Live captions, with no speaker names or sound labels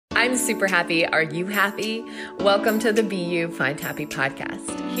I'm super happy. Are you happy? Welcome to the Be You, Find Happy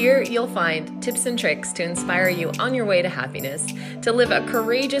podcast. Here you'll find tips and tricks to inspire you on your way to happiness, to live a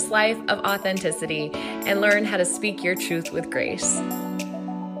courageous life of authenticity, and learn how to speak your truth with grace.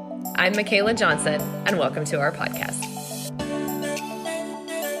 I'm Michaela Johnson, and welcome to our podcast.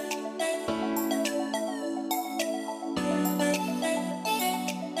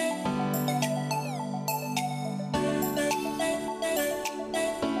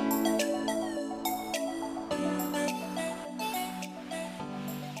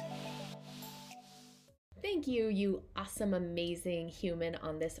 Thank you, you awesome, amazing human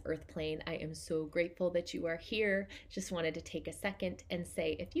on this earth plane. I am so grateful that you are here. Just wanted to take a second and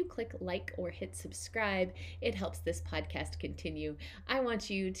say, if you click like or hit subscribe, it helps this podcast continue. I want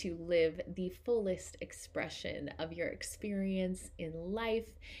you to live the fullest expression of your experience in life,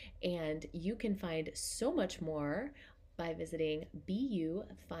 and you can find so much more by visiting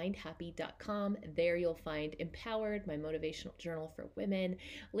beyoufindhappy.com. There you'll find Empowered, my motivational journal for women,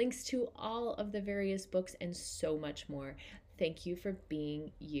 links to all of the various books, and so much more. Thank you for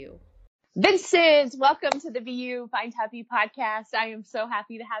being you. Vincent, welcome to the Be You Find Happy podcast. I am so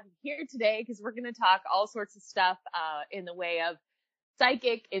happy to have you here today because we're going to talk all sorts of stuff in the way of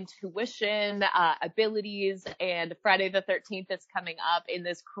psychic intuition, abilities, and Friday the 13th is coming up in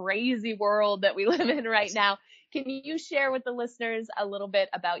this crazy world that we live in right now. Can you share with the listeners a little bit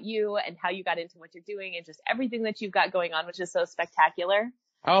about you and how you got into what you're doing and just everything that you've got going on, which is so spectacular?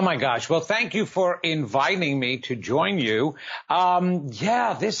 Oh my gosh. Well, thank you for inviting me to join you.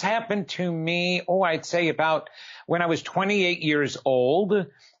 This happened to me, I'd say about when I was 28 years old.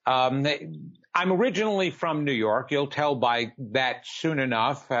 I'm originally from New York. You'll tell by that soon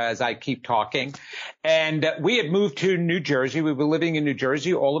enough as I keep talking. And we had moved to New Jersey. We were living in New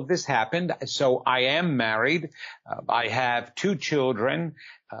Jersey. All of this happened. So I am married. I have 2 children.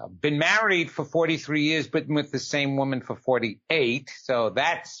 Been married for 43 years, but with the same woman for 48. So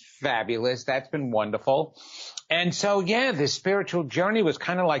that's fabulous. That's been wonderful. And so, this spiritual journey was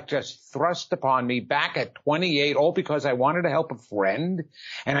kind of like just thrust upon me back at 28, all because I wanted to help a friend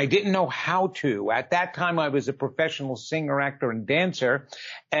and I didn't know how to. At that time, I was a professional singer, actor, and dancer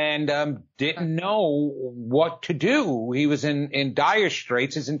and didn't know what to do. He was in dire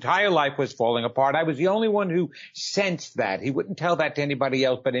straits. His entire life was falling apart. I was the only one who sensed that. He wouldn't tell that to anybody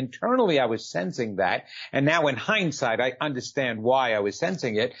else, but internally I was sensing that. And now in hindsight, I understand why I was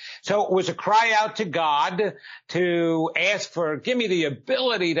sensing it. So it was a cry out to God to ask for, give me the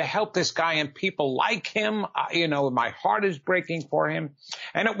ability to help this guy and people like him. My heart is breaking for him.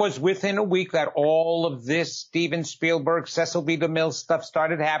 And it was within a week that all of this Steven Spielberg, Cecil B. DeMille stuff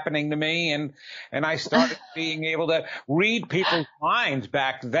started happening to me. And I started being able to read people's minds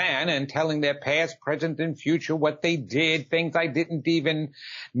back then and telling their past, present, and future what they did, things I didn't even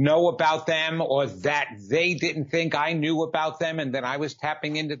know about them or that they didn't think I knew about them. And then I was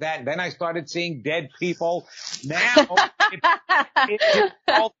tapping into that. And then I started seeing dead people. Now, it's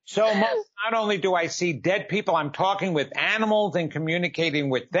so much. Not only do I see dead people, I'm talking with animals and communicating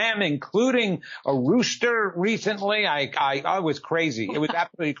with them, including a rooster recently. I was crazy. It was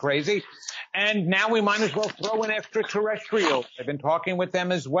absolutely crazy. And now we might as well throw in extraterrestrials. I've been talking with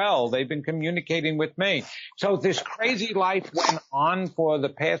them as well. They've been communicating with me. So this crazy life went on for the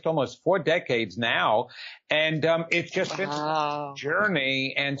past almost 4 decades now. And it's just been a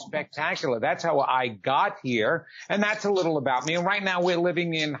journey and spectacular. That's how I got here. And that's a little about me. And right now we're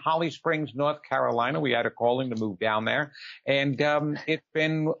living in Holly Springs, North Carolina. We had a calling to move down there. And it's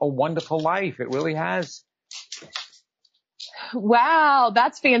been a wonderful life. It really has. Wow,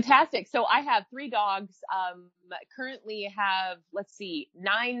 that's fantastic. So I have 3 dogs, currently have,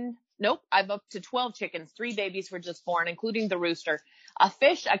 9, I'm up to 12 chickens. 3 babies were just born, including the rooster, a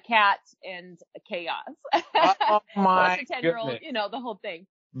fish, a cat, and a chaos. Oh my Plus a 10-year-old, goodness. the whole thing.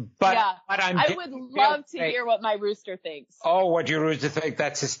 But I would love to hear what my rooster thinks. Oh, what your rooster think?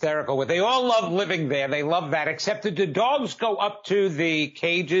 That's hysterical. Well, they all love living there. They love that, except that the dogs go up to the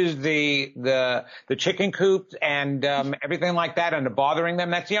cages, the chicken coops and everything like that, and are bothering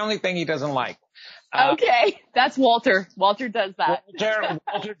them. That's the only thing he doesn't like. Okay. That's Walter. Walter does that.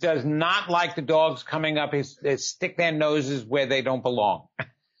 Walter does not like the dogs coming up. They stick their noses where they don't belong.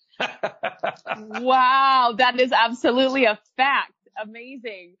 Wow. That is absolutely a fact.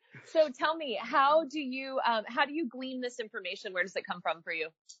 Amazing. So tell me, how do you glean this information? Where does it come from for you?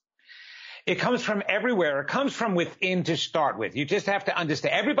 It comes from everywhere. It comes from within to start with. You just have to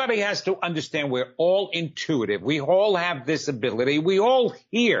understand. Everybody has to understand we're all intuitive. We all have this ability. We all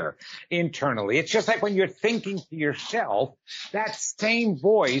hear internally. It's just like when you're thinking to yourself, that same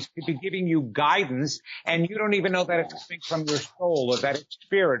voice could be giving you guidance, and you don't even know that it's coming from your soul, or that it's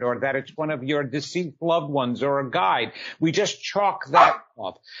spirit, or that it's one of your deceased loved ones, or a guide. We just chalk that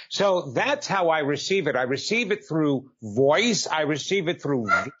off. So that's how I receive it. I receive it through voice. I receive it through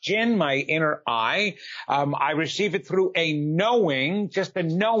vision, my inner eye. I receive it through a knowing, just a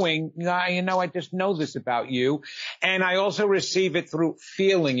knowing, I just know this about you. And I also receive it through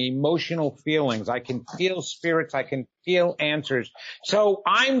feeling, emotional feelings. I can feel spirits. I can feel answers. So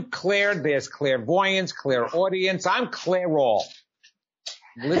I'm there's clairvoyance, clairaudience. I'm clairall.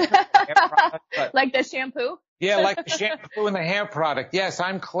 Like the shampoo? Yeah, like the shampoo and the hair product. Yes,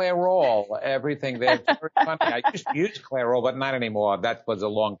 I'm Clairol. Everything there. It's very funny. I used to use Clairol, but not anymore. That was a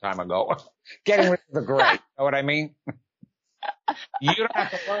long time ago. Getting rid of the gray. You know what I mean? You don't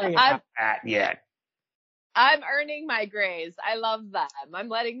have to worry about that yet. I'm earning my grays. I love them. I'm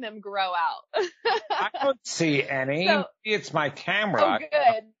letting them grow out. I don't see any. So, it's my camera. Oh,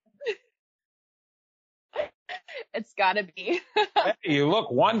 good. It's gotta be. Hey, you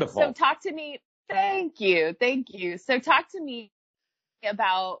look wonderful. So talk to me. Thank you. Thank you. So talk to me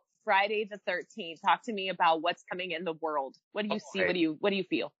about Friday the 13th. Talk to me about what's coming in the world. What do you see? What do you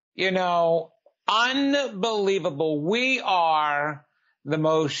feel? Unbelievable. We are the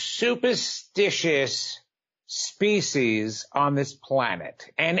most superstitious species on this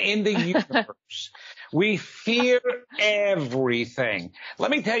planet and in the universe. We fear everything.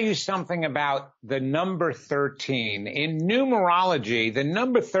 Let me tell you something about the number 13. In numerology, the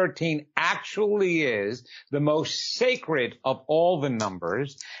number 13 actually is the most sacred of all the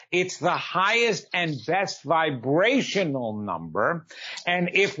numbers. It's the highest and best vibrational number. And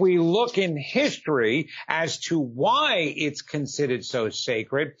if we look in history as to why it's considered so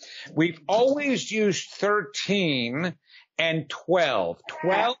sacred, we've always used 13 and 12.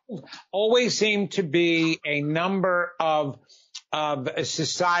 12 always seemed to be a number of a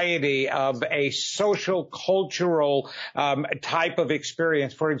society, of a social, cultural type of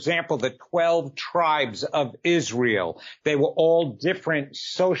experience. For example, the 12 tribes of Israel, they were all different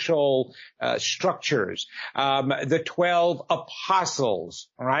social structures. The 12 apostles,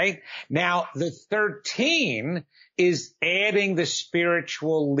 right? Now, the 13 is adding the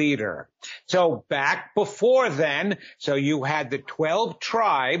spiritual leader. So back before then, so you had the 12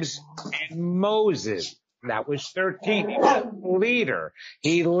 tribes and Moses. That was 13. He was the leader.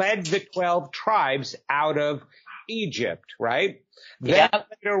 He led the 12 tribes out of Egypt, right? Then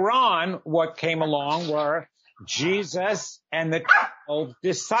later on, what came along were Jesus and the 12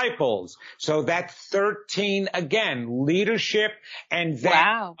 disciples. So that's 13 again, leadership and then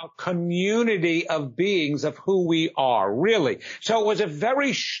a community of beings of who we are, really. So it was a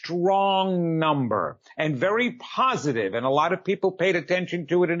very strong number and very positive, and a lot of people paid attention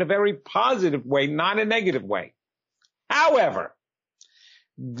to it in a very positive way, not a negative way. However,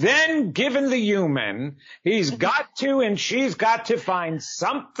 then given the human, he's got to and she's got to find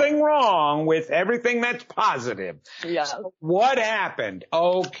something wrong with everything that's positive. Yeah. So what happened?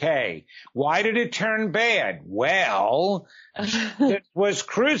 Okay. Why did it turn bad? Well, it was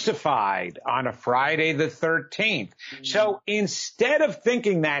crucified on a Friday the 13th. So instead of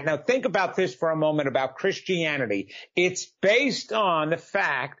thinking that, now think about this for a moment about Christianity. It's based on the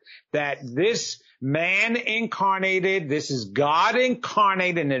fact that this man incarnated, this is God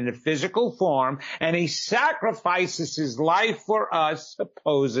incarnated in a physical form, and he sacrifices his life for us,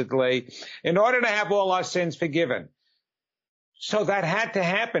 supposedly, in order to have all our sins forgiven. So that had to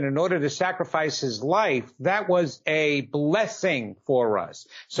happen in order to sacrifice his life. That was a blessing for us.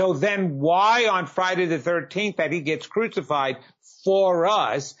 So then why on Friday the 13th that he gets crucified for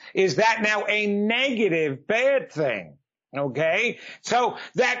us, is that now a negative, bad thing? Okay, so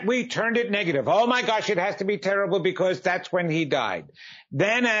that we turned it negative. Oh my gosh, it has to be terrible because that's when he died.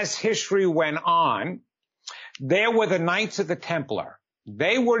 Then as history went on, there were the Knights of the Templar.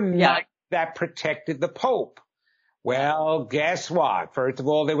 They were knights that protected the Pope. Well, guess what? First of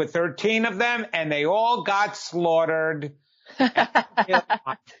all, there were 13 of them and they all got slaughtered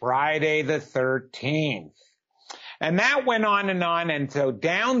on Friday the 13th. And that went on. And so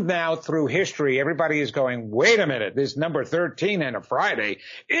down now through history, everybody is going, wait a minute, this number 13 and a Friday,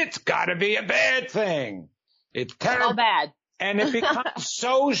 it's got to be a bad thing. It's terrible. All bad. And it becomes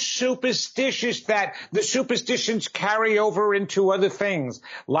so superstitious that the superstitions carry over into other things,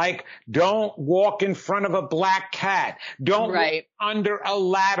 like don't walk in front of a black cat. Don't walk under a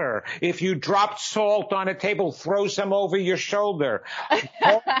ladder. If you drop salt on a table, throw some over your shoulder.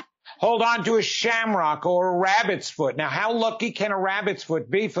 hold on to a shamrock or a rabbit's foot. Now, how lucky can a rabbit's foot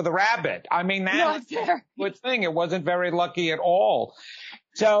be for the rabbit? I mean, that's a good thing. It wasn't very lucky at all.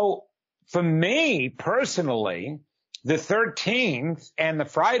 So for me personally, the 13th and the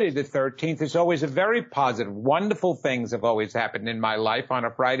Friday the 13th is always a very positive, wonderful things have always happened in my life on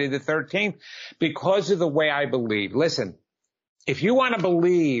a Friday the 13th because of the way I believe. Listen, if you want to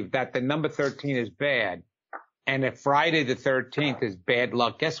believe that the number 13 is bad and if Friday the 13th is bad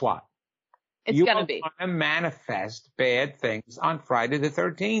luck, guess what? It's going to be. You are going to manifest bad things on Friday the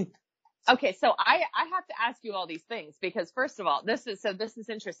 13th. Okay, so I have to ask you all these things because first of all, this is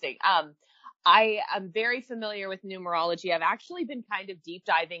interesting. I am very familiar with numerology. I've actually been kind of deep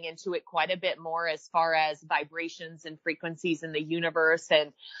diving into it quite a bit more as far as vibrations and frequencies in the universe.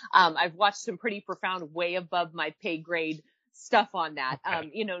 And I've watched some pretty profound, way above my pay grade stuff on that.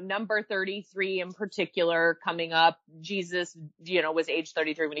 Number 33 in particular coming up. Jesus, was age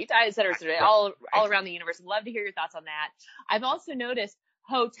 33 when he died, et cetera, et cetera, all around the universe. Love to hear your thoughts on that. I've also noticed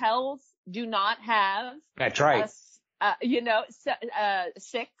hotels do not have. That's right.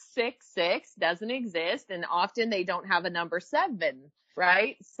 666 doesn't exist, and often they don't have a number 7,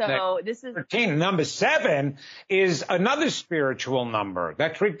 right? So this is 13. Number 7 is another spiritual number.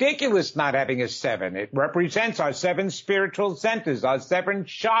 That's ridiculous not having a 7. It represents our 7 spiritual centers, our 7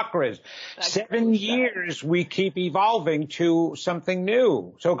 chakras. That's 7 years we keep evolving to something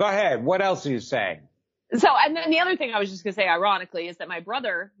new. So go ahead. What else are you saying? So, and then the other thing I was just going to say, ironically, is that my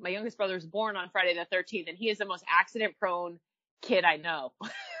youngest brother was born on Friday the 13th, and he is the most accident-prone kid I know.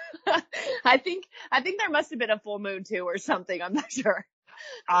 I think there must have been a full moon too or something. I'm not sure.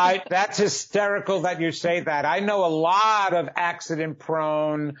 That's hysterical that you say that. I know a lot of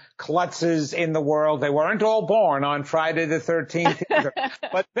accident-prone klutzes in the world. They weren't all born on Friday the 13th either.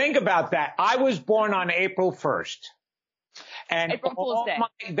 But think about that. I was born on April 1st. And April Fool's Day.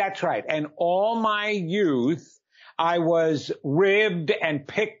 That's right. And all my youth, I was ribbed and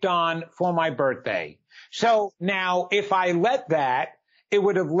picked on for my birthday. So now if I let that, it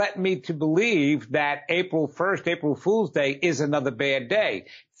would have led me to believe that April 1st, April Fool's Day, is another bad day.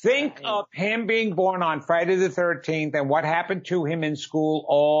 Think of him being born on Friday the 13th and what happened to him in school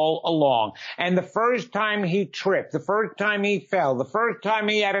all along. And the first time he tripped, the first time he fell, the first time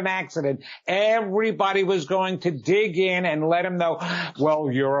he had an accident, everybody was going to dig in and let him know,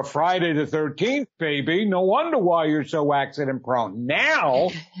 well, you're a Friday the 13th, baby. No wonder why you're so accident prone. Now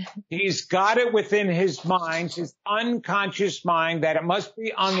he's got it within his mind, his unconscious mind, that it must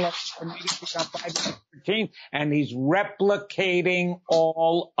be unlucky for me to pick up Friday the 13th. And he's replicating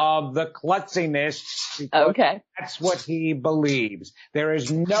all of the klutziness. Okay. That's what he believes. There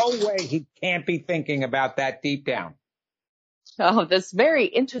is no way he can't be thinking about that deep down. Oh, that's very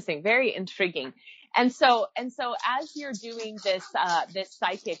interesting, very intriguing. And so as you're doing this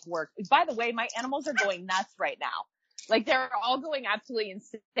psychic work, by the way, my animals are going nuts right now. Like they're all going absolutely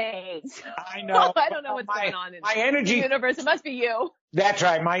insane. I know. I don't know what's going on in the universe. It must be you. That's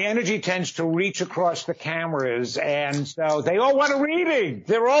right. My energy tends to reach across the cameras, and so they all want a reading.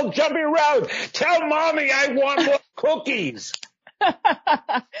 They're all jumping around. Tell mommy I want more cookies.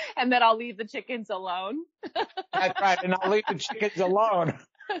 And then I'll leave the chickens alone. That's right. And I'll leave the chickens alone.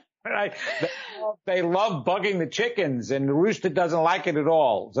 Right. They love bugging the chickens, and the rooster doesn't like it at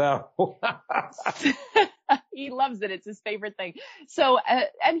all. So he loves it. It's his favorite thing. So,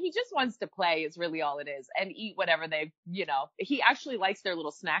 and he just wants to play is really all it is, and eat whatever he actually likes their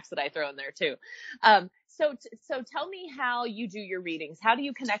little snacks that I throw in there too. So tell me how you do your readings. How do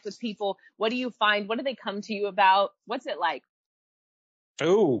you connect with people? What do you find? What do they come to you about? What's it like?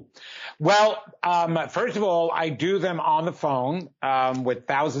 Oh, well, first of all, I do them on the phone, with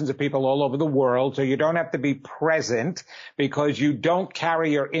thousands of people all over the world. So you don't have to be present because you don't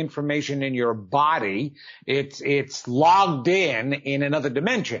carry your information in your body. It's logged in another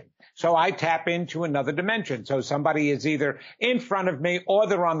dimension. So I tap into another dimension. So somebody is either in front of me or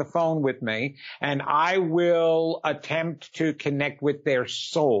they're on the phone with me, and I will attempt to connect with their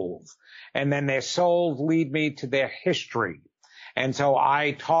souls. And then their souls lead me to their history. And so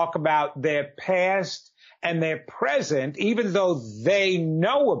I talk about their past and their present, even though they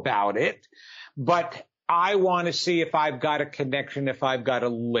know about it, but I want to see if I've got a connection, if I've got a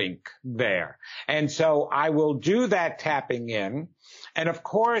link there. And so I will do that tapping in. And of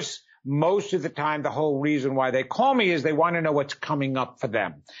course, most of the time, the whole reason why they call me is they want to know what's coming up for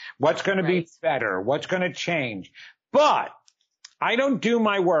them, what's going to be better, what's going to change. But I don't do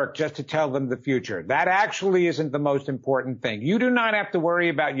my work just to tell them the future. That actually isn't the most important thing. You do not have to worry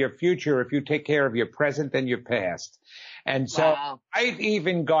about your future if you take care of your present and your past. And so I've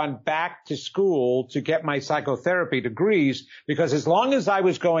even gone back to school to get my psychotherapy degrees because as long as I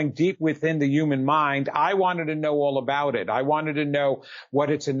was going deep within the human mind, I wanted to know all about it. I wanted to know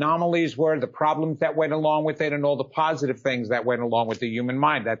what its anomalies were, the problems that went along with it, and all the positive things that went along with the human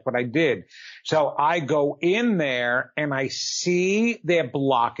mind. That's what I did. So I go in there and I see their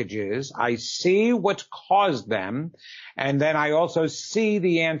blockages. I see what's caused them. And then I also see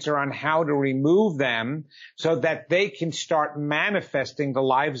the answer on how to remove them so that they can start manifesting the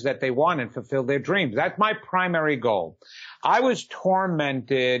lives that they want and fulfill their dreams. That's my primary goal. I was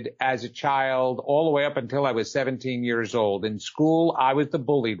tormented as a child all the way up until I was 17 years old. In school, I was the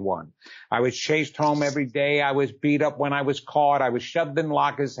bullied one. I was chased home every day. I was beat up when I was caught. I was shoved in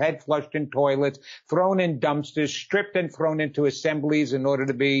lockers, head flushed in toilets, thrown in dumpsters, stripped and thrown into assemblies in order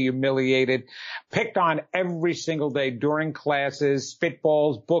to be humiliated, picked on every single day during classes,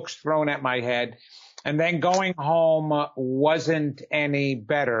 spitballs, books thrown at my head. And then going home wasn't any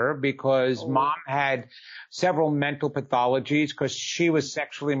better because mom had several mental pathologies because she was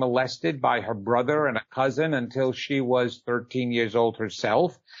sexually molested by her brother and a cousin until she was 13 years old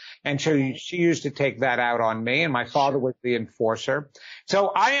herself. And she used to take that out on me, and my father was the enforcer.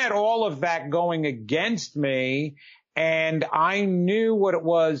 So I had all of that going against me, and I knew what it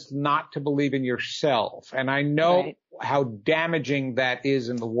was not to believe in yourself. And I know how damaging that is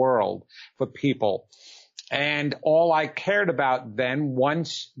in the world for people. And all I cared about then,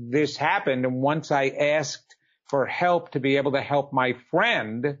 once this happened and once I asked for help to be able to help my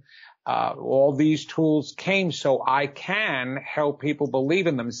friend, all these tools came so I can help people believe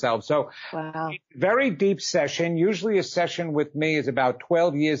in themselves. So very deep session. Usually a session with me is about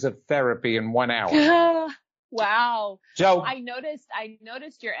 12 years of therapy in 1 hour. Wow. So I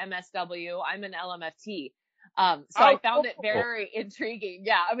noticed your MSW. I'm an LMFT. So I found it very intriguing.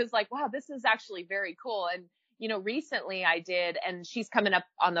 Yeah. I was like, wow, this is actually very cool. And, you know, recently I did, and she's coming up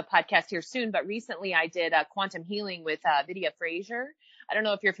on the podcast here soon, but recently I did quantum healing with Vidya Frazier. I don't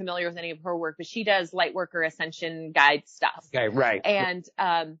know if you're familiar with any of her work, but she does light worker ascension guide stuff. Okay. Right. And,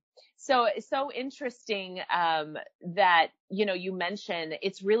 so it's so interesting, that, you know, you mentioned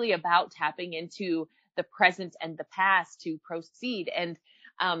it's really about tapping into the present and the past to proceed and,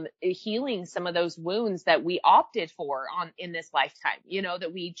 healing some of those wounds that we opted for in this lifetime, you know,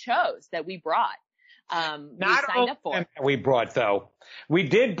 that we chose, that we brought. Not we signed up for. We brought though. We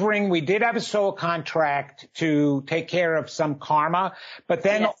did have a soul contract to take care of some karma, but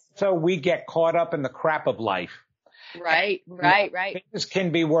then also we get caught up in the crap of life. Right. Things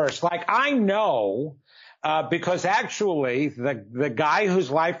can be worse. Like I know, because actually the guy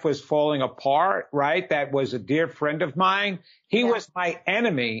whose life was falling apart, right, that was a dear friend of mine, he was my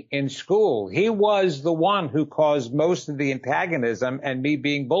enemy in school. He was the one who caused most of the antagonism and me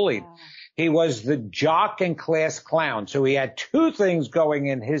being bullied. He was the jock and class clown. So he had two things going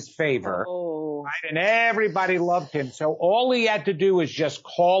in his favor. Right? And everybody loved him. So all he had to do was just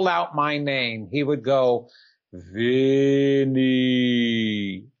call out my name. He would go, Vinny.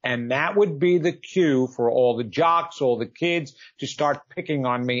 And that would be the cue for all the jocks, all the kids to start picking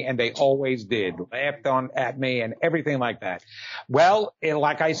on me. And they always did. Laughed at me and everything like that. Well,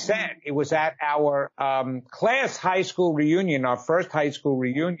 like I said, it was at our class high school reunion, our first high school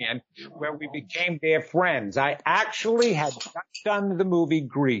reunion, where we became their friends. I actually had just done the movie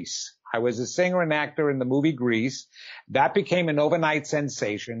Grease. I was a singer and actor in the movie Grease. That became an overnight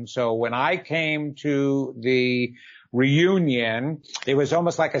sensation. So when I came to the reunion, it was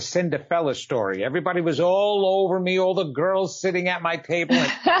almost like a Cinderella story. Everybody was all over me, all the girls sitting at my table. And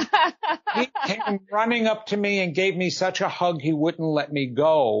he came running up to me and gave me such a hug he wouldn't let me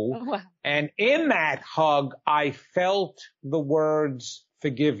go. Oh, wow. And in that hug, I felt the words,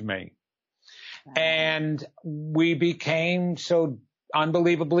 "Forgive me." Wow. And we became so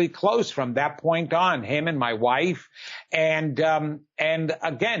unbelievably close from that point on, him and my wife. And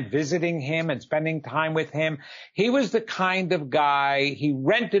again, visiting him and spending time with him. He was the kind of guy, he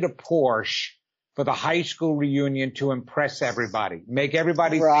rented a Porsche for the high school reunion to impress everybody, make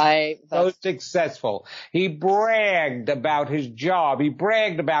everybody so successful. He bragged about his job. He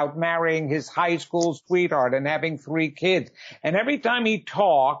bragged about marrying his high school sweetheart and having 3 kids. And every time he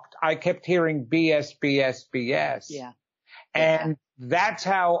talked, I kept hearing BS, BS, BS. Yeah. And that's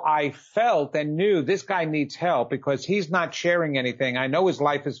how I felt and knew this guy needs help because he's not sharing anything. I know his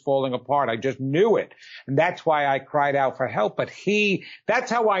life is falling apart. I just knew it. And that's why I cried out for help. But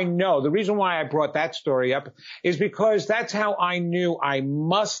that's how I know. The reason why I brought that story up is because that's how I knew I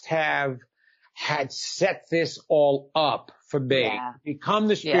must have had set this all up for me Yeah. to become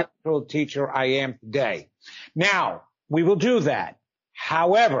the Yep. spiritual teacher I am today. Now, we will do that.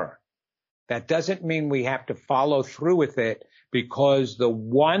 However, that doesn't mean we have to follow through with it, because the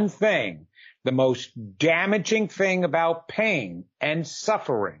one thing, the most damaging thing about pain and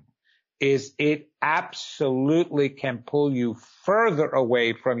suffering is it absolutely can pull you further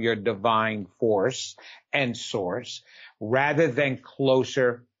away from your divine force and source rather than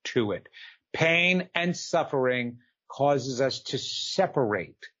closer to it. Pain and suffering causes us to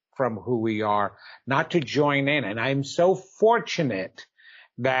separate from who we are, not to join in. And I'm so fortunate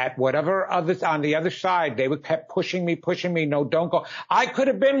that whatever others on the other side, they would kept pushing me. No, don't go. I could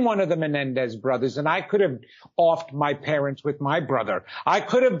have been one of the Menendez brothers, and I could have offed my parents with my brother. I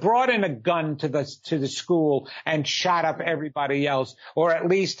could have brought in a gun to the school and shot up everybody else, or at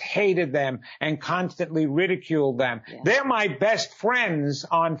least hated them and constantly ridiculed them. Yeah. They're my best friends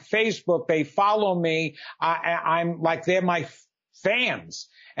on Facebook. They follow me. I'm like, they're my fans.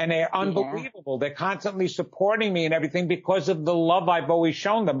 And they're unbelievable. Yeah. They're constantly supporting me and everything because of the love I've always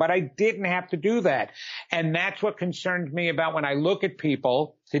shown them. But I didn't have to do that. And that's what concerns me about when I look at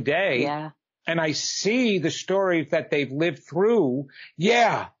people today and I see the stories that they've lived through.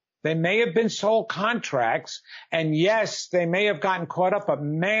 Yeah, they may have been sold contracts. And yes, they may have gotten caught up. But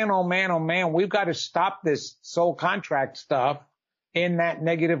man, oh man, we've got to stop this sold contract stuff in that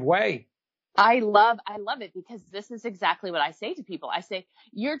negative way. I love it, because this is exactly what I say to people. I say,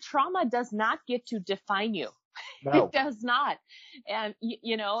 your trauma does not get to define you. No. It does not. And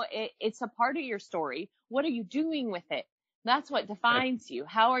it's a part of your story. What are you doing with it? That's what defines you.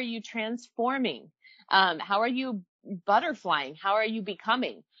 How are you transforming? How are you butterflying? How are you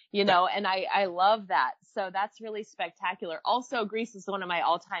becoming? And I love that. So that's really spectacular. Also, Grease is one of my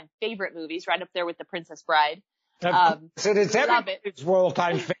all-time favorite movies, right up there with The Princess Bride. So it's everybody's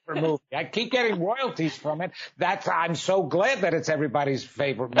all-time favorite movie. I keep getting royalties from it. I'm so glad that it's everybody's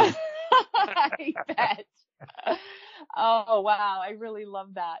favorite movie. I bet. Oh, wow. I really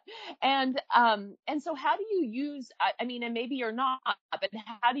love that. And so how do you use, and maybe you're not, but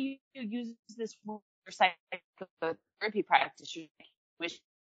how do you use this for psychotherapy practice? Which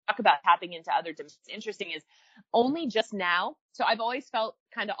talk about tapping into other dimensions. Interesting is only just now. So I've always felt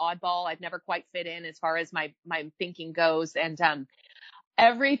kind of oddball. I've never quite fit in as far as my thinking goes. And,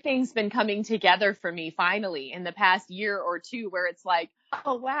 everything's been coming together for me finally in the past year or two, where it's like,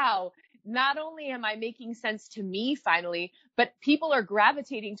 oh, wow. Not only am I making sense to me finally, but people are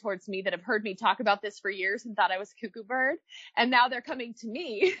gravitating towards me that have heard me talk about this for years and thought I was cuckoo bird. And now they're coming to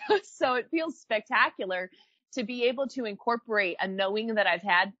me. So it feels spectacular to be able to incorporate a knowing that I've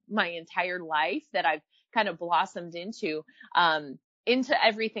had my entire life, that I've kind of blossomed into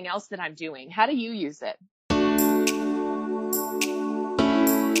everything else that I'm doing. How do you use it?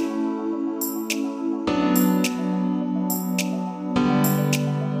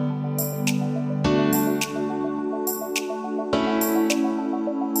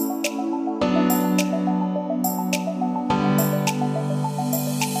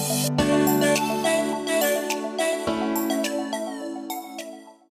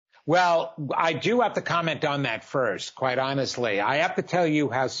 Well, I do have to comment on that first, quite honestly. I have to tell you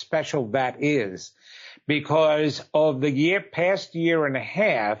how special that is, because of the past year and a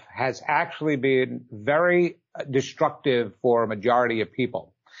half has actually been very destructive for a majority of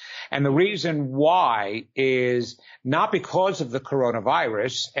people. And the reason why is not because of the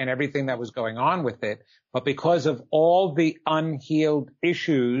coronavirus and everything that was going on with it, but because of all the unhealed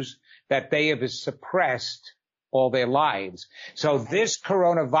issues that they have suppressed all their lives. So this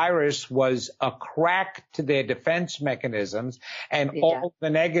coronavirus was a crack to their defense mechanisms, and all the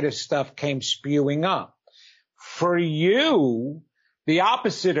negative stuff came spewing up. For you, the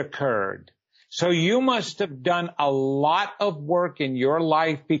opposite occurred. So you must have done a lot of work in your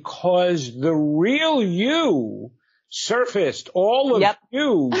life, because the real you surfaced. All of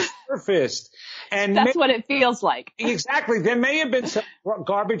you surfaced. And that's what it feels like. Exactly. There may have been some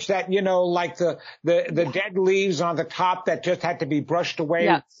garbage that, like the dead leaves on the top that just had to be brushed away.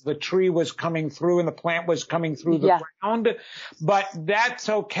 Yes. The tree was coming through and the plant was coming through the ground. But that's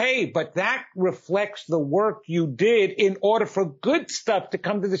okay. But that reflects the work you did in order for good stuff to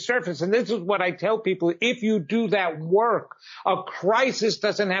come to the surface. And this is what I tell people. If you do that work, a crisis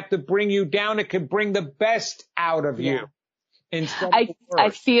doesn't have to bring you down. It can bring the best out of you. I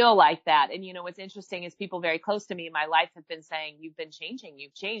feel like that. And what's interesting is people very close to me in my life have been saying, you've been changing,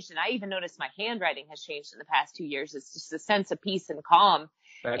 you've changed. And I even noticed my handwriting has changed in the past 2 years. It's just a sense of peace and calm.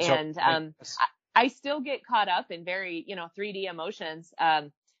 I still get caught up in very, 3D emotions,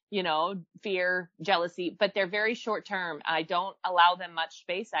 fear, jealousy, but they're very short term. I don't allow them much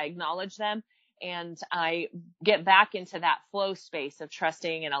space. I acknowledge them and I get back into that flow space of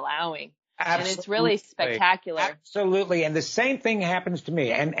trusting and allowing. Absolutely. And it's really spectacular. Absolutely. And the same thing happens to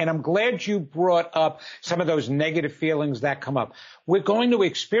me. And I'm glad you brought up some of those negative feelings that come up. We're going to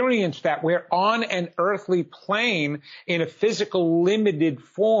experience that. We're on an earthly plane in a physical limited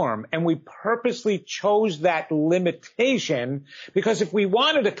form. And we purposely chose that limitation because if we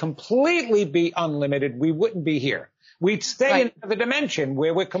wanted to completely be unlimited, we wouldn't be here. We'd stay in another dimension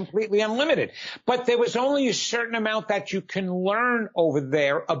where we're completely unlimited. But there was only a certain amount that you can learn over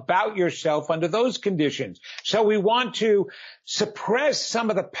there about yourself under those conditions. So we want to suppress some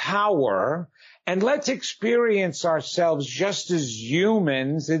of the power and let's experience ourselves just as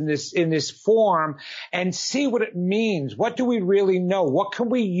humans in this form and see what it means. What do we really know? What can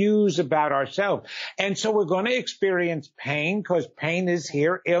we use about ourselves? And so we're going to experience pain because pain is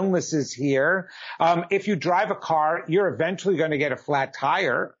here. Illness is here. If you drive a car, you're eventually going to get a flat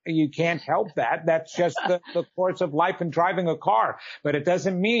tire. You can't help that. That's just the course of life in driving a car. But it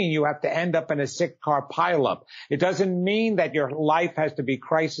doesn't mean you have to end up in a sick car pileup. It doesn't mean that your life has to be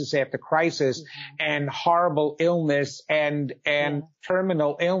crisis after crisis and horrible illness and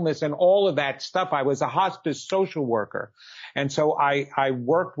terminal illness and all of that stuff. I was a hospice social worker. And so I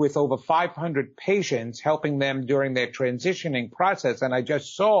worked with over 500 patients, helping them during their transitioning process. And I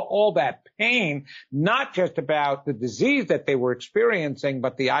just saw all that pain, not just about the disease that they were experiencing,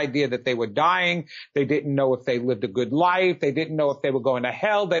 but the idea that they were dying. They didn't know if they lived a good life. They didn't know if they were going to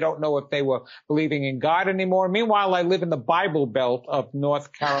hell. They don't know if they were believing in God anymore. Meanwhile, I live in the Bible Belt of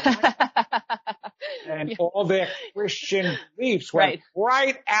North Carolina. And all their Christian beliefs went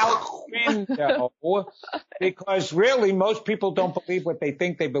right out the window because really most people don't believe what they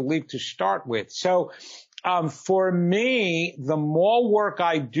think they believe to start with. So for me, the more work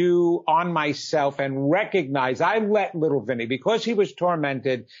I do on myself and recognize I let little Vinny, because he was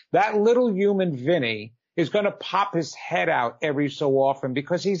tormented, that little human Vinny is going to pop his head out every so often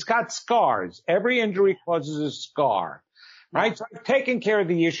because he's got scars. Every injury causes a scar. Right? So I've taken care of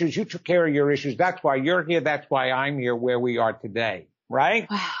the issues. You took care of your issues. That's why you're here. That's why I'm here where we are today. Right?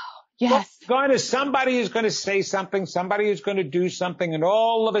 Wow. Yes. Somebody is going to say something. Somebody is going to do something. And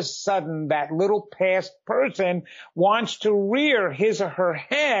all of a sudden, that little past person wants to rear his or her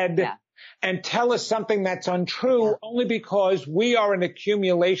head and tell us something that's untrue only because we are an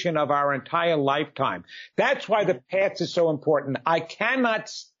accumulation of our entire lifetime. That's why the past is so important. I cannot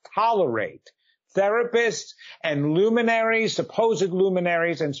tolerate therapists and luminaries, supposed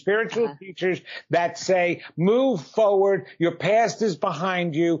luminaries and spiritual teachers that say, move forward. Your past is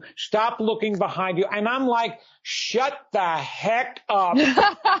behind you. Stop looking behind you. And I'm like, shut the heck up.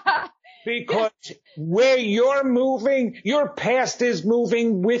 Because where you're moving, your past is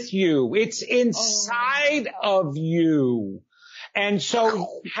moving with you. It's inside of you. And so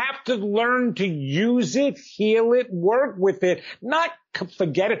you have to learn to use it, heal it, work with it, not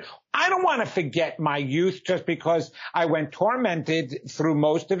forget it. I don't want to forget my youth just because I went tormented through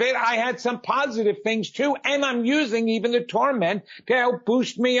most of it. I had some positive things too, and I'm using even the torment to help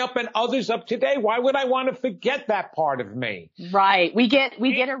boost me up and others up today. Why would I want to forget that part of me? Right. We get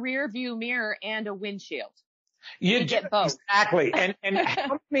a rear view mirror and a windshield. You get both. Exactly. And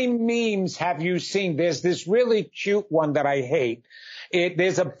how many memes have you seen? There's this really cute one that I hate.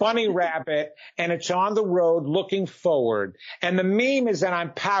 There's a bunny rabbit and it's on the road looking forward. And the meme is, and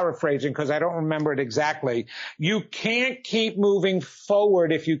I'm paraphrasing because I don't remember it exactly, you can't keep moving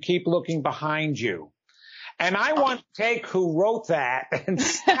forward if you keep looking behind you. And I want to take who wrote that and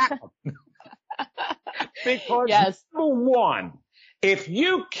snap them. Because number one, if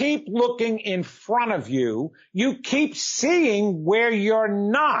you keep looking in front of you, you keep seeing where you're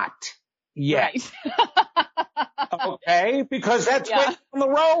not yet. Right. Okay? Because that's what's on the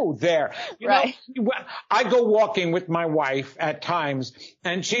road there. You know, I go walking with my wife at times,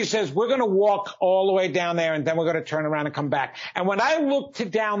 and she says, we're going to walk all the way down there, and then we're going to turn around and come back. And when I look to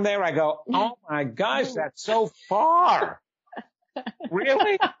down there, I go, oh, my gosh, that's so far.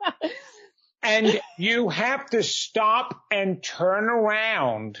 Really? And you have to stop and turn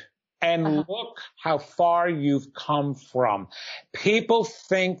around and look how far you've come from. People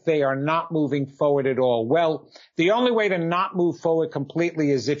think they are not moving forward at all. Well, the only way to not move forward completely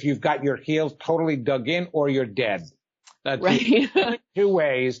is if you've got your heels totally dug in or you're dead. That's two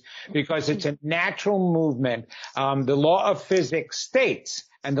ways, because it's a natural movement. The law of physics states,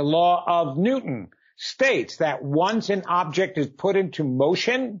 and the law of Newton states, that once an object is put into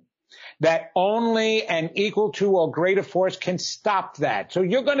motion, that only an equal to or greater force can stop that. So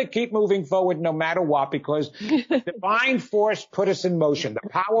you're going to keep moving forward no matter what, because divine force put us in motion. The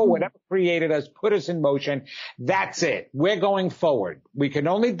power, whatever created us, put us in motion. That's it. We're going forward. We can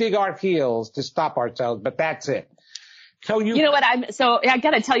only dig our heels to stop ourselves, but that's it. So you know what? I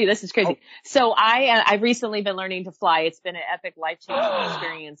got to tell you, this is crazy. So I've recently been learning to fly. It's been an epic, life-changing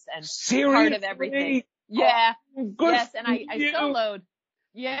experience and seriously? Part of everything. Yeah. Good yes. And I soloed.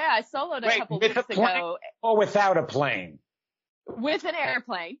 Yeah, I soloed a couple weeks ago. Or without a plane? With an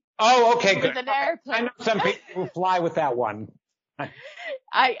airplane. Oh, okay, good. With an airplane. I know some people who fly without one.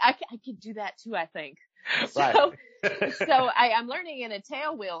 I could do that too, I think. Right. So I'm learning in a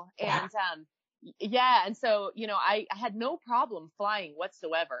tailwheel, and yeah, and so I had no problem flying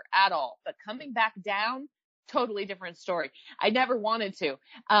whatsoever at all, but coming back down, totally different story. I never wanted to,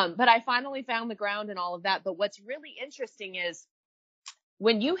 but I finally found the ground and all of that. But what's really interesting is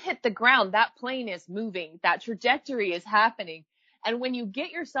when you hit the ground, that plane is moving, that trajectory is happening. And when you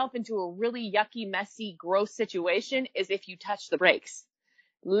get yourself into a really yucky, messy, gross situation, is if you touch the brakes.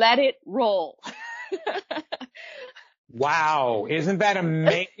 Let it roll. Wow. Isn't that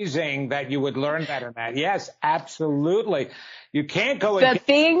amazing that you would learn that in that? Yes, absolutely. You can't go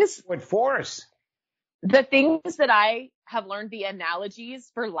with force. The things that I have learned, the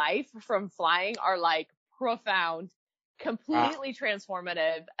analogies for life from flying are like profound, completely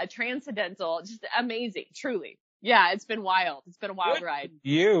transformative, transcendental, just amazing, truly. Yeah, it's been wild. It's been a wild ride.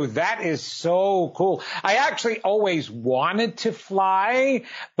 That is so cool. I actually always wanted to fly,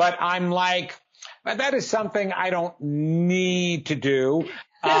 but I'm like, that is something I don't need to do.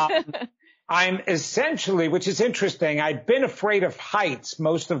 I'm essentially, which is interesting, I'd been afraid of heights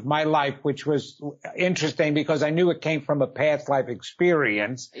most of my life, which was interesting because I knew it came from a past life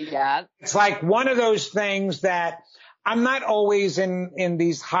experience. Yeah. It's like one of those things that I'm not always in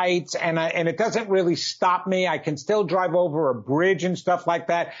these heights, and it doesn't really stop me. I can still drive over a bridge and stuff like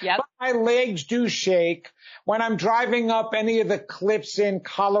that. Yep. But my legs do shake when I'm driving up any of the cliffs in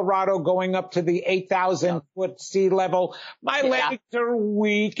Colorado going up to the 8,000 foot sea level. My legs are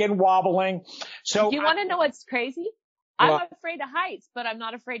weak and wobbling. So you want to know what's crazy? I'm afraid of heights, but I'm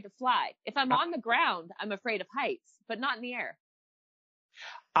not afraid to fly. If I'm on the ground, I'm afraid of heights, but not in the air.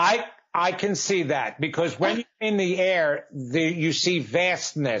 I can see that, because when you're in the air, you see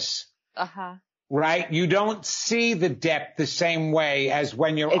vastness. Uh-huh. Right? You don't see the depth the same way as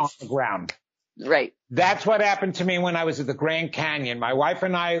when you're on the ground. Right. That's what happened to me when I was at the Grand Canyon. My wife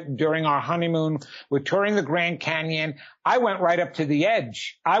and I, during our honeymoon, were touring the Grand Canyon. I went right up to the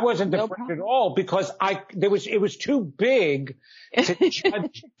edge. I wasn't afraid at all, because it was too big to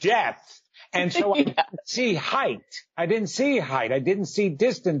judge depth. And so I didn't see height. I didn't see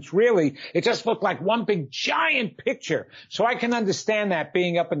distance, really. It just looked like one big giant picture. So I can understand that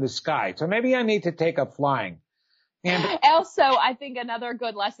being up in the sky. So maybe I need to take up flying. And also, I think another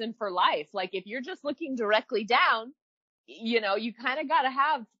good lesson for life, like if you're just looking directly down, you kind of got to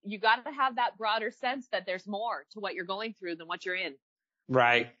have that broader sense that there's more to what you're going through than what you're in.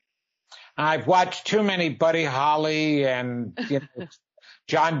 Right. I've watched too many Buddy Holly and,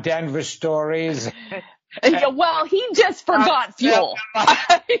 John Denver stories. Well, he just forgot fuel.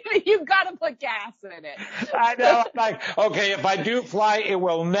 You've got to put gas in it. I know. Like, okay, if I do fly, it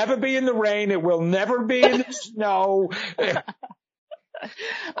will never be in the rain. It will never be in the snow.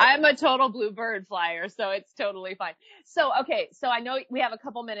 I'm a total bluebird flyer, so it's totally fine. So, okay, so I know we have a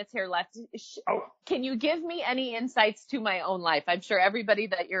couple minutes here left. Can you give me any insights to my own life? I'm sure everybody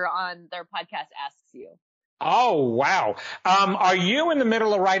that you're on their podcast asks you. Oh, wow. Are you in the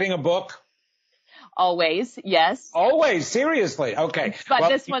middle of writing a book? Always, yes. Always, seriously. Okay. But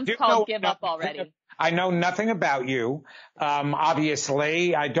this one's called Give Up Already. I know nothing about you.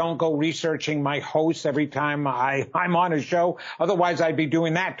 Obviously, I don't go researching my hosts every time I'm on a show. Otherwise, I'd be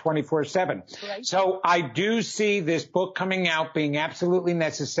doing that 24/7. Right. So I do see this book coming out being absolutely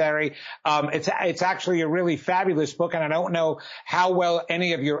necessary. It's actually a really fabulous book, and I don't know how well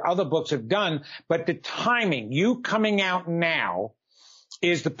any of your other books have done, but the timing, you coming out now,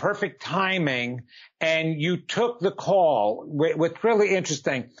 is the perfect timing, and you took the call. What's really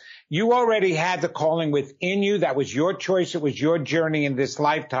interesting, you already had the calling within you. That was your choice. It was your journey in this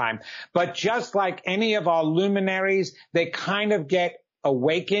lifetime. But just like any of our luminaries, they kind of get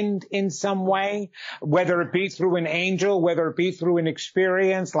awakened in some way, whether it be through an angel, whether it be through an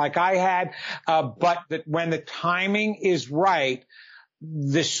experience like I had. But when the timing is right,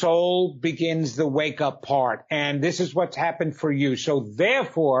 the soul begins the wake up part. And this is what's happened for you. So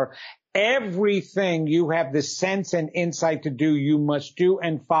therefore, everything you have the sense and insight to do, you must do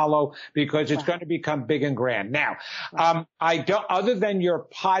and follow because it's going to become big and grand. Now, I don't, other than your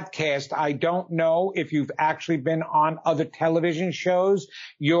podcast, I don't know if you've actually been on other television shows.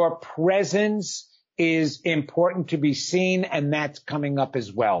 Your presence is important to be seen, and that's coming up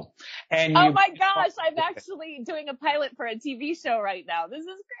as well. And oh my gosh, I'm actually doing a pilot for a TV show right now. This is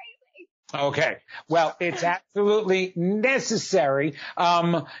crazy. Okay. Well, it's absolutely necessary.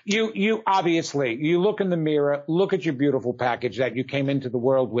 You obviously, you look in the mirror, look at your beautiful package that you came into the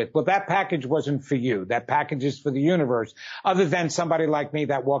world with. Well, that package wasn't for you. That package is for the universe, other than somebody like me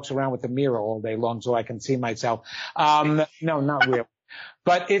that walks around with a mirror all day long so I can see myself. No, not really.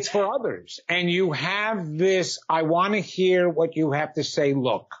 But it's for others. And you have this, I want to hear what you have to say,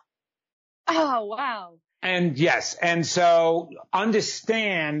 look. Oh, wow. And yes, and so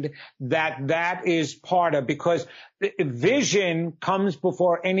understand that that is part of, because vision comes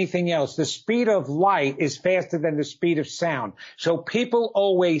before anything else. The speed of light is faster than the speed of sound. So people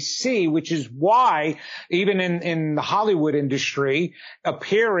always see, which is why even in the Hollywood industry,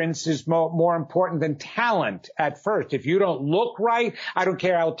 appearance is more important than talent at first. If you don't look right, I don't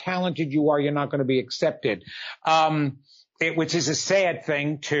care how talented you are, you're not going to be accepted. Which is a sad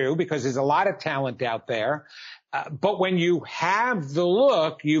thing too, because there's a lot of talent out there. But when you have the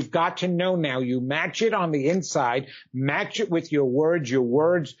look, you've got to know now, you match it on the inside, match it with your words. Your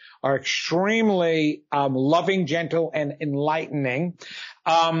words are extremely, loving, gentle, and enlightening.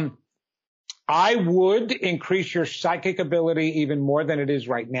 I would increase your psychic ability even more than it is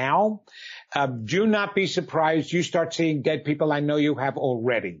right now. Do not be surprised. You start seeing dead people. I know you have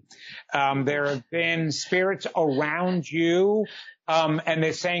already. There have been spirits around you. And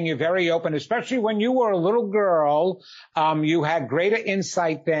they're saying you're very open, especially when you were a little girl. You had greater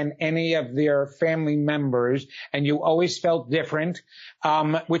insight than any of their family members, and you always felt different,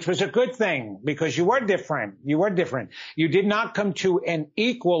 which was a good thing because you were different. You were different. You did not come to an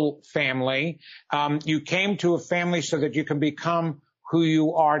equal family. You came to a family so that you can become who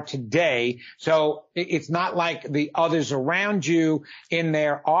you are today. So it's not like the others around you in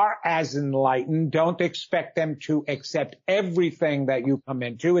there are as enlightened. Don't expect them to accept everything that you come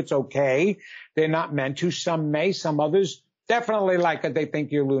into. It's okay. They're not meant to. Some may, some others definitely like it. They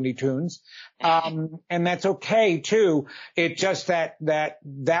think you're Looney Tunes. And that's okay too. It just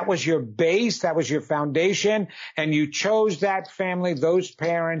that was your base. That was your foundation. And you chose that family, those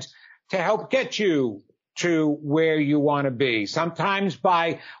parents to help get you to where you want to be, sometimes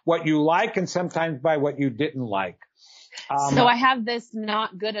by what you like and sometimes by what you didn't like. So I have this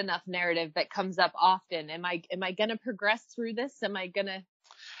not good enough narrative that comes up often. Am I going to progress through this? Am I going to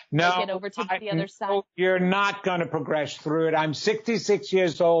get over to the other side? No, you're not going to progress through it. I'm 66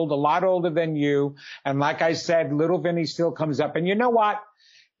 years old, a lot older than you. And like I said, little Vinny still comes up. And you know what?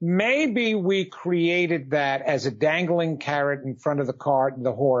 Maybe we created that as a dangling carrot in front of the cart and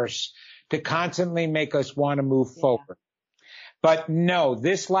the horse to constantly make us want to move forward. But no,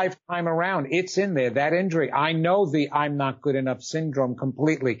 this lifetime around, it's in there, that injury. I know the I'm not good enough syndrome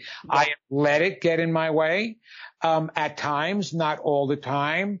completely. Yeah. I let it get in my way, at times, not all the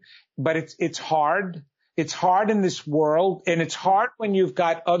time, but it's hard. It's hard in this world, and it's hard when you've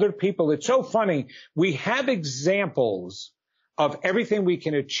got other people. It's so funny. We have examples of everything we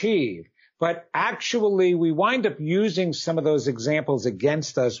can achieve, but actually we wind up using some of those examples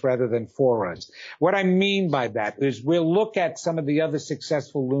against us rather than for us. What I mean by that is we'll look at some of the other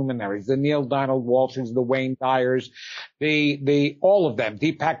successful luminaries, the Neil Donald Walshes, the Wayne Dyers, all of them,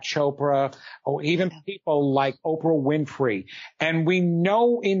 Deepak Chopra, or even people like Oprah Winfrey. And we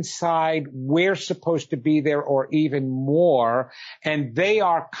know inside we're supposed to be there or even more. And they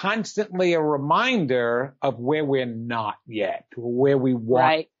are constantly a reminder of where we're not yet, where we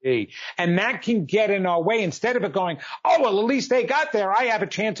want to be. And that can get in our way instead of it going, oh, well, at least they got there. I have a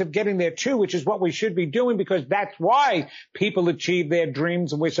chance of getting there too, which is what we should be doing because that's why people achieve their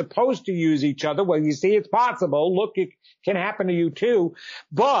dreams. And we're supposed to use each other. Well, you see, it's possible. Look, it can happen to you too.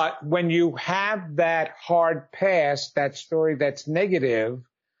 But when you have that hard past, that story that's negative,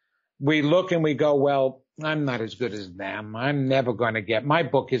 we look and we go, well, I'm not as good as them. I'm never going to my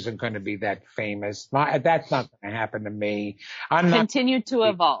book isn't going to be that famous. That's not going to happen to me. Continue to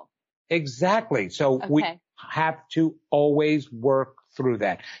evolve. Exactly. So we have to always work through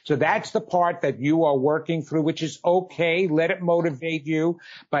that. So that's the part that you are working through, which is okay. Let it motivate you,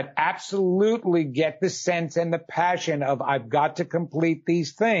 but absolutely get the sense and the passion of I've got to complete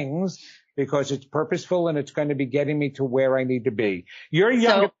these things because it's purposeful and it's going to be getting me to where I need to be. You're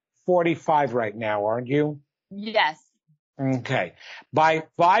young at 45 right now, aren't you? Yes. Okay. By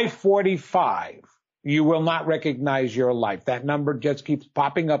 45, You will not recognize your life. That number just keeps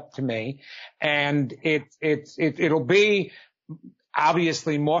popping up to me, and it'll be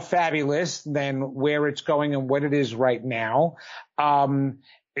obviously more fabulous than where it's going and what it is right now,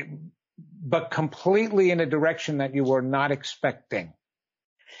 but completely in a direction that you were not expecting.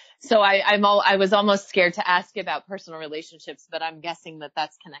 So I was almost scared to ask about personal relationships, but I'm guessing that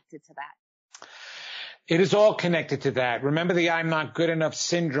that's connected to that. It is all connected to that. Remember the I'm not good enough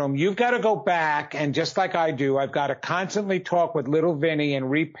syndrome. You've got to go back, and just like I do, I've got to constantly talk with little Vinny and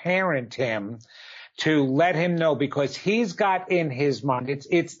reparent him to let him know, because he's got in his mind,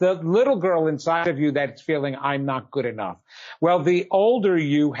 it's the little girl inside of you that's feeling I'm not good enough. Well, the older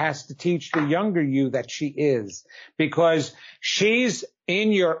you has to teach the younger you that she is, because she's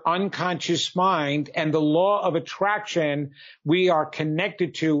in your unconscious mind, and the law of attraction we are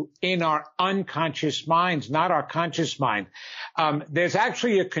connected to in our unconscious minds, not our conscious mind. There's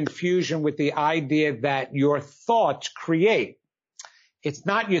actually a confusion with the idea that your thoughts create. It's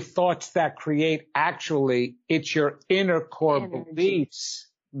not your thoughts that create, actually, it's your inner core beliefs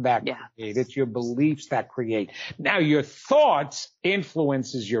that create. It's your beliefs that create. Now, your thoughts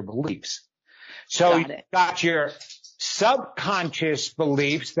influences your beliefs. So you've got your subconscious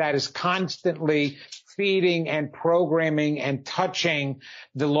beliefs that is constantly feeding and programming and touching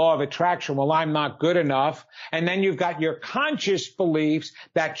the law of attraction. Well, I'm not good enough. And then you've got your conscious beliefs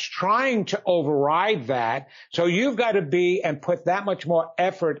that's trying to override that. So you've got to be and put that much more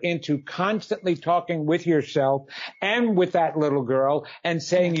effort into constantly talking with yourself and with that little girl and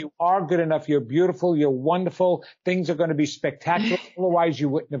saying you are good enough, you're beautiful, you're wonderful, things are going to be spectacular. Otherwise, you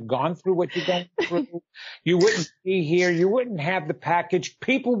wouldn't have gone through what you're going through. You wouldn't be here. You wouldn't have the package.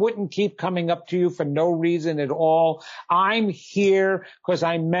 People wouldn't keep coming up to you for no reason at all. I'm here because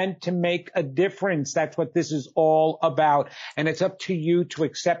I'm meant to make a difference. That's what this is all about. And it's up to you to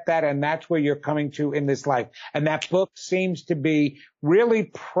accept that. And that's where you're coming to in this life. And that book seems to be really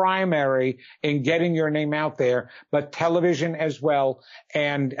primary in getting your name out there, but television as well,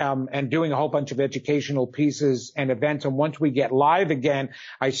 and doing a whole bunch of educational pieces and events. And once we get live again,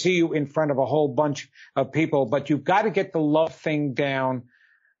 I see you in front of a whole bunch of people, but you've got to get the love thing down,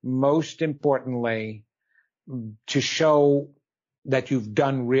 most importantly, to show that you've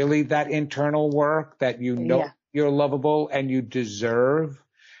done really that internal work, that you know you're lovable and you deserve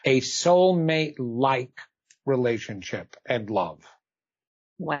a soulmate-like relationship and love.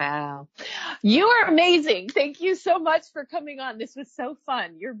 Wow. You are amazing. Thank you so much for coming on. This was so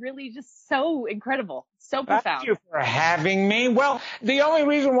fun. You're really just so incredible, so profound. Thank you for having me. Well, the only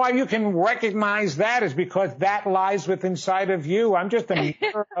reason why you can recognize that is because that lies within inside of you. I'm just a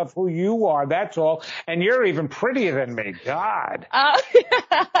mirror of who you are. That's all. And you're even prettier than me. God.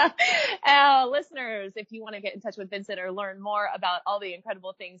 Listeners, if you want to get in touch with Vincent or learn more about all the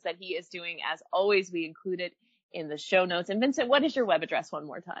incredible things that he is doing, as always, we include it in the show notes. And Vincent, what is your web address one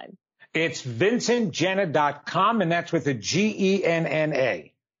more time? It's vincentgenna.com, and that's with a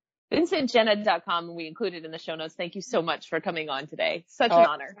Genna. vincentgenna.com, and we include it in the show notes. Thank you so much for coming on today. Such an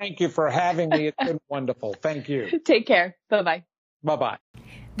honor. Thank you for having me. It's been wonderful. Thank you. Take care. Bye-bye. Bye-bye.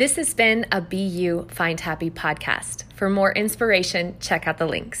 This has been a Be You, Find Happy podcast. For more inspiration, check out the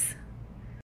links.